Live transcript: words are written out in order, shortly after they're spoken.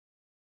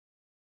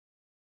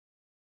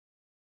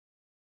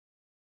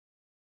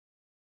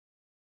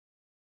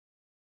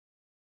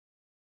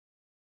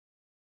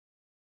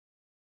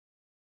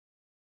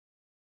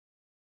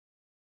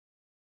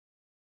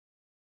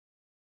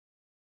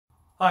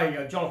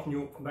Hi, Jonathan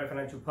York from Bay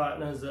Financial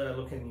Partners,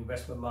 looking at the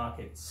investment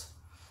markets.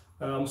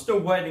 I'm still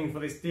waiting for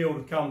this deal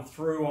to come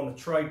through on the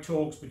trade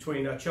talks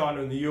between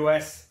China and the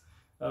US.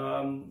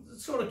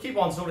 Sort of keep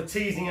on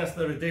teasing us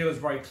that a deal is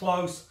very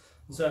close,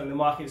 and certainly the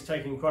market is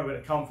taking quite a bit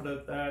of comfort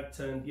at that,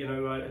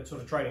 and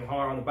sort of trading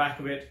higher on the back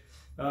of it,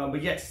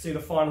 but yet to see the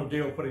final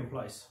deal put in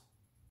place.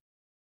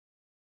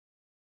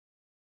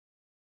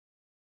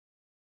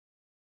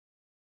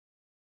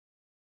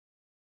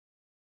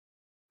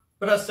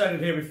 But as stated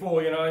here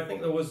before, I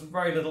think there was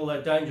very little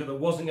danger there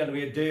wasn't going to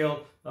be a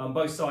deal.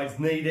 Both sides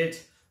need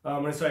it.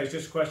 And so it's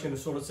just a question of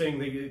sort of seeing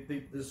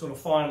the sort of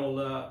final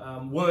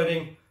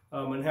wording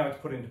and how it's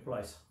put into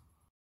place.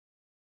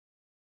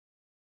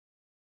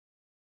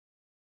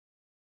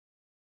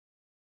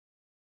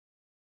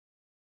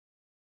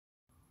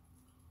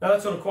 Now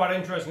that's sort of quite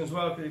interesting as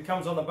well, because it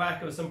comes on the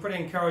back of some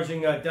pretty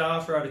encouraging data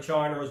out of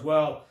China as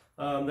well.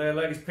 Their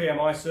latest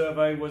PMI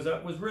survey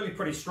was really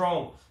pretty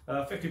strong,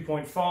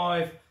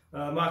 50.5.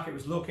 Market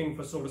was looking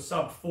for sort of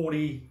sub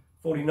 40,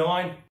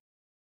 49.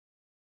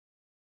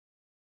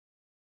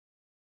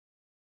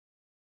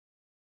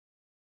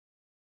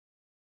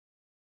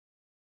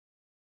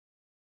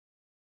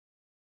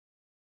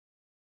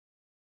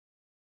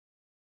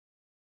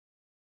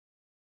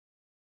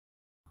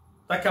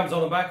 That comes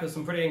on the back of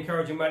some pretty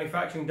encouraging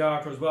manufacturing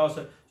data as well.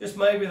 So just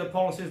maybe the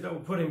policies that were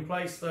put in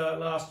place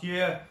last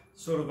year,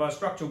 sort of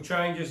structural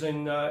changes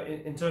in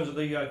terms of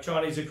the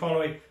Chinese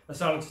economy, are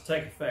starting to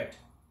take effect.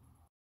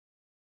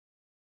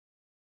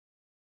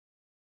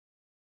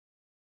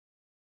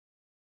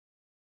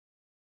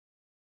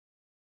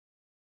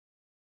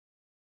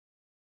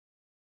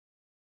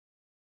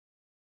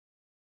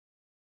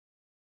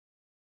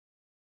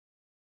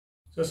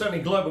 So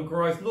certainly global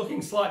growth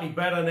looking slightly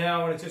better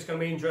now, and it's just going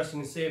to be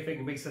interesting to see if it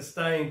can be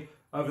sustained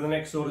over the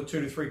next sort of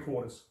 2 to 3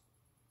 quarters.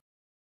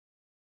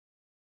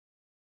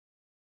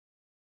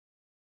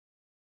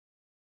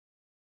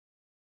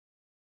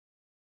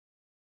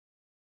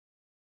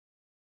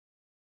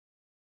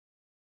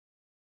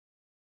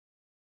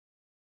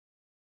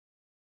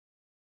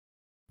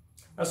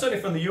 Now,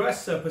 certainly from the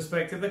US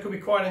perspective, that could be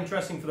quite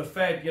interesting for the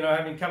Fed,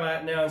 having come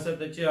out now and said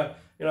that,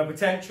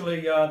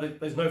 potentially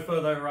there's no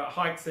further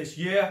hikes this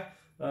year.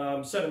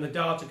 Certainly the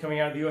data coming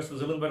out of the US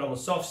was a little bit on the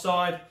soft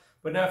side,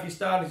 but now if you're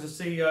starting to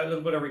see a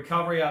little bit of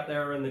recovery out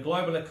there in the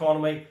global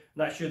economy,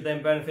 that should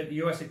then benefit the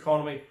US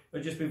economy.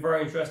 It'll just be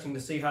very interesting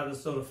to see how the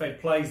sort of Fed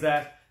plays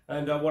that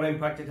and what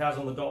impact it has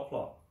on the dot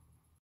plot.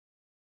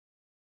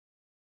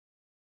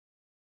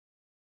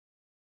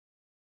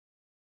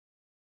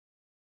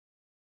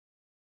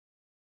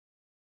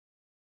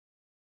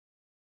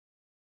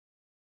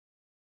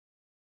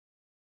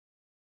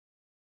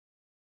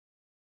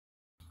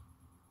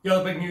 The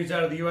other big news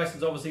out of the US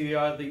is obviously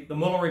the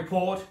Mueller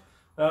report.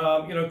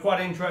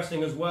 Quite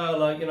interesting as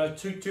well.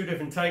 Two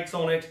different takes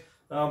on it.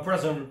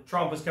 President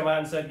Trump has come out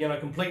and said,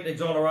 complete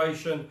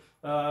exoneration.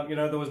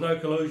 There was no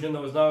collusion.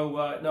 There was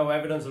no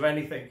evidence of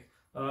anything.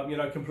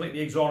 Completely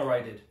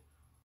exonerated.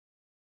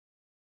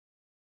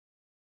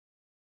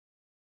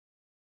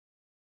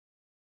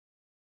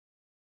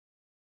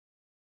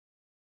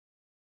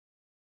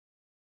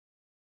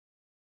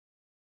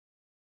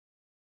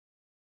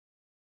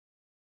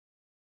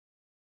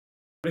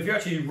 But if you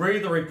actually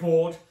read the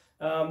report,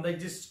 they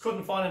just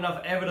couldn't find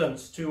enough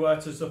evidence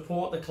to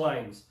support the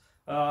claims.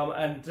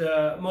 And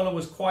Mueller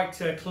was quite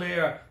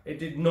clear it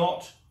did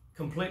not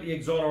completely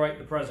exonerate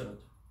the president.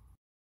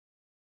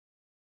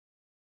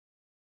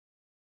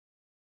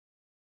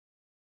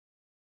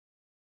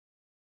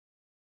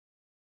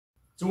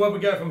 So where we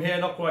go from here,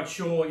 not quite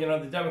sure.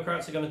 The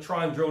Democrats are going to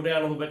try and drill down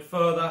a little bit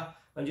further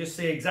and just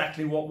see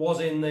exactly what was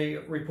in the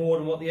report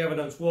and what the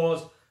evidence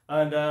was,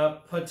 and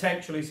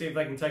potentially see if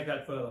they can take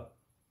that further.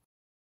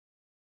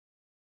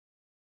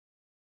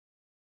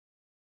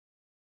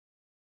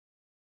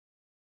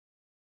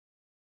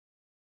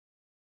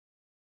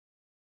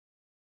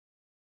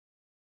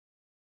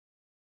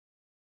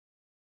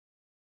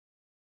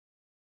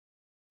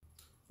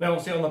 Now, we'll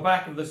see on the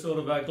back of the sort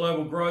of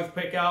global growth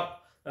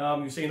pickup,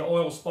 you've seen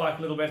oil spike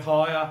a little bit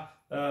higher.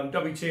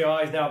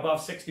 WTI is now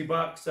above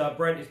 $60.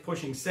 Brent is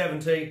pushing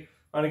 70.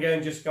 And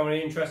again, just going to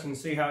be interesting to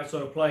see how it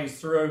sort of plays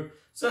through.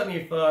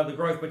 Certainly, if the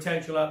growth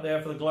potential out there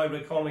for the global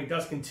economy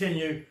does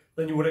continue,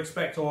 then you would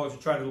expect oil to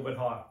trade a little bit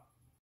higher.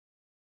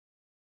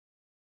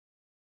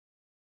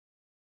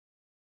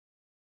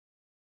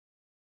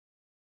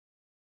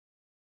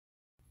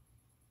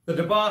 The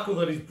debacle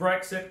that is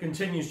Brexit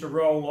continues to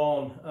roll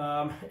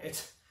on.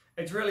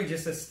 It's really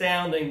just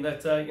astounding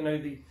that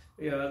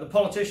the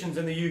politicians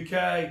in the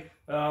UK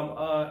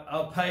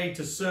are paid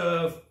to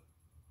serve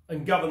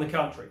and govern the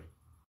country.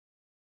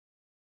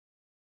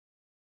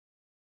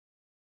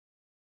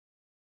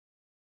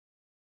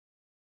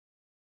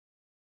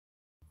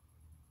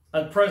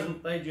 At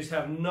present, they just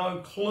have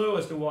no clue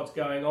as to what's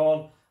going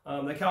on.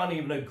 They can't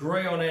even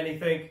agree on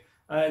anything,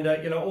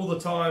 and all the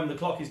time the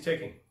clock is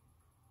ticking.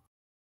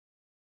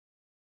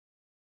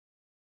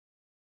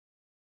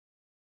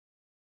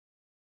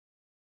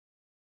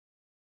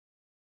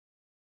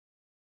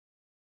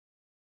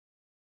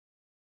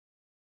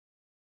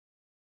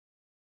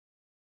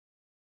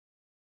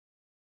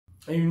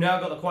 And you've now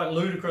got the quite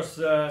ludicrous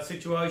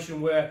situation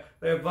where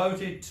they've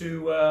voted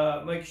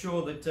to make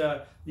sure that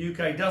the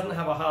UK doesn't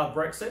have a hard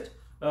Brexit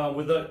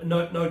with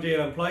no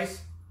deal in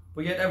place,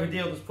 but yet every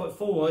deal that's put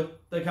forward,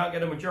 they can't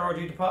get a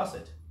majority to pass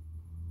it.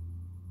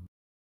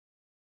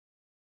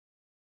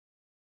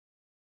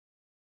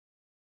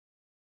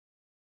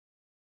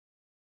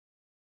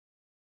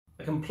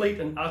 A complete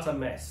and utter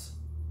mess.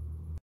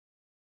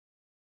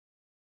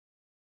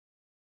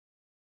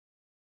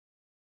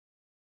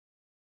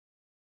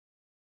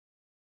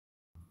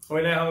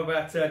 We now have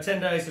about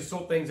 10 days to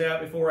sort things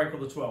out before April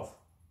the 12th.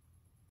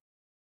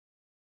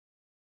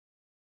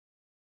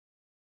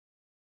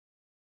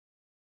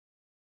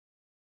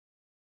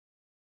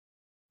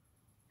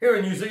 Here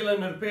in New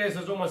Zealand, it appears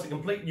there's almost a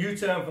complete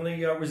U-turn from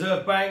the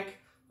Reserve Bank.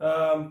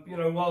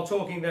 While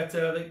talking that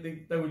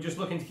they were just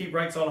looking to keep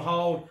rates on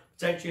hold,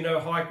 potentially no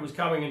hike was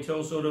coming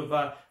until sort of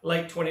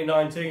late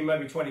 2019,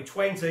 maybe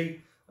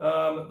 2020.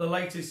 The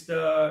latest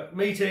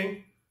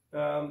meeting,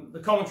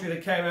 the commentary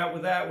that came out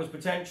with that was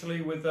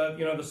potentially with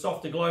the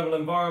softer global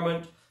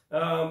environment,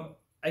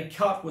 a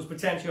cut was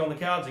potentially on the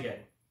cards again.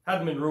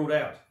 Hadn't been ruled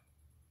out.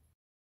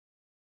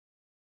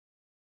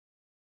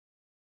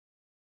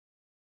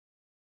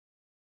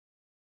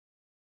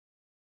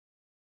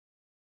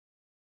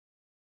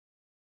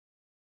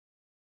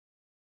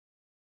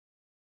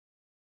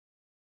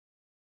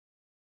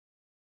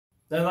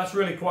 Now that's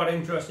really quite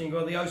interesting. You've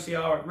got the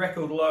OCR at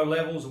record low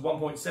levels of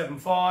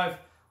 1.75.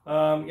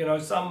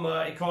 Some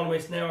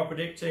economists now are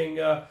predicting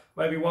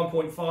maybe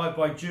 1.5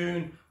 by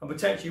June and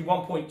potentially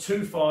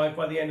 1.25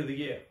 by the end of the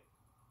year.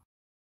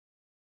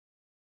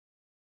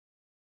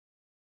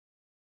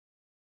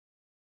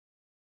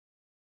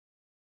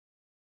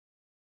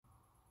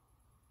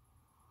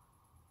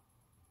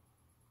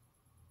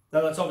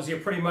 Now that's obviously a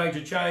pretty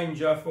major change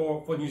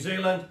for New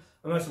Zealand,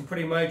 and there's some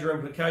pretty major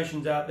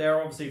implications out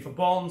there, obviously for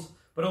bonds,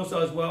 but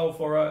also as well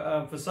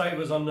for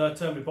savers on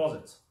term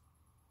deposits.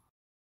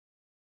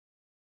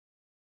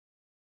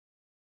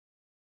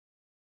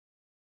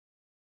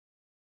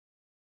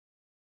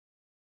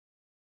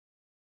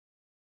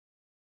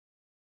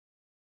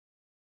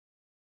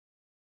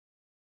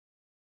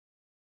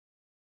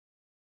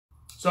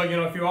 So,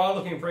 if you are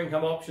looking for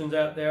income options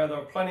out there, there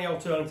are plenty of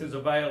alternatives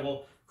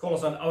available. Call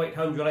us on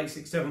 0800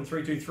 867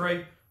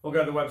 323 or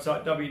go to the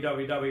website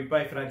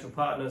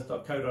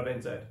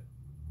www.bayfinancialpartners.co.nz.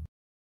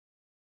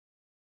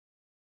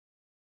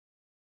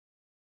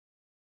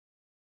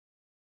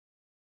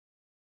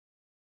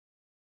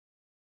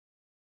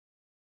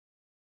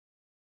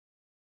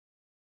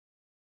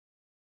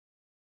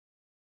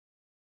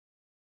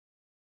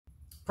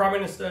 Prime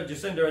Minister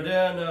Jacinda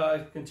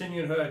Ardern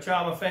continued her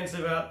charm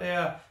offensive out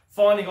there,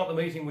 finally got the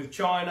meeting with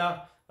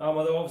China,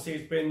 although obviously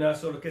it's been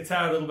sort of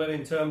curtailed a little bit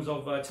in terms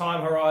of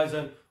time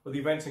horizon with the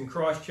events in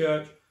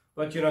Christchurch.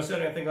 But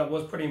certainly I think that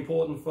was pretty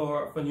important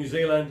for New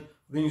Zealand,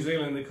 the New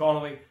Zealand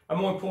economy, and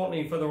more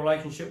importantly for the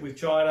relationship with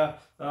China,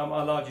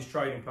 our largest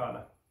trading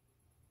partner.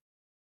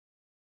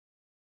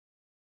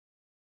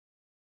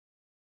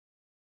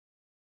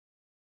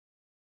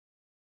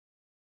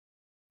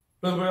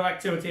 A little bit of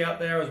activity out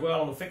there as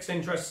well on the fixed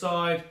interest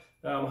side.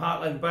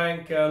 Heartland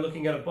Bank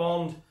looking at a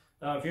bond.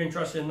 If you're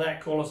interested in that,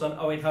 call us on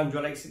 0800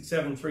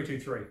 867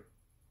 323.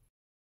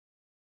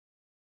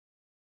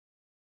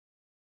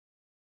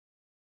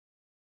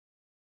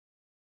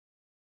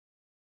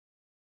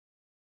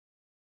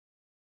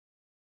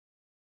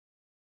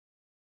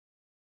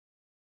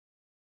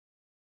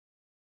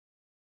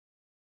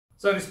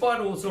 So despite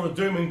all the sort of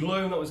doom and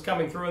gloom that was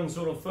coming through in the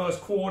sort of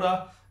first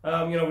quarter,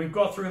 we've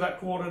got through that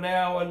quarter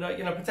now, and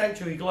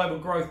potentially global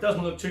growth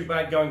doesn't look too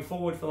bad going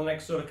forward for the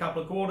next sort of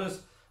couple of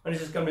quarters, and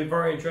it's just going to be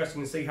very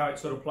interesting to see how it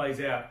sort of plays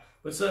out.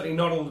 But certainly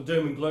not all the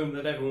doom and gloom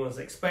that everyone was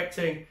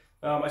expecting.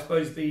 I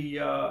suppose the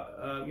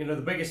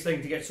the biggest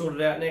thing to get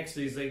sorted out next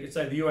is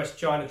the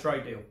US-China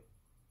trade deal.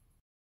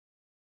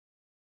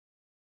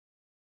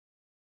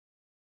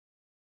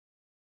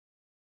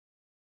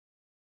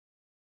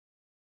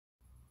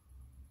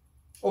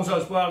 Also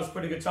as well, it's a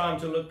pretty good time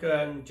to look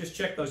and just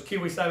check those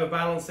KiwiSaver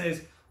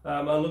balances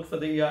and look for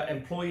the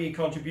employee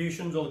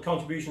contributions or the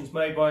contributions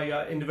made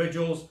by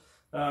individuals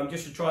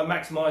just to try and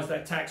maximise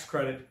that tax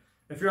credit.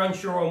 If you're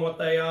unsure on what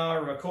they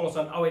are, call us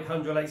on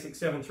 0800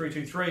 867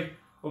 323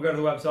 or go to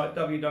the website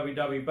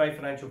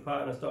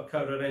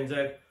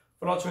www.bayfinancialpartners.co.nz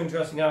for lots of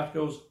interesting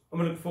articles,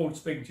 and we look forward to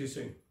speaking to you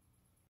soon.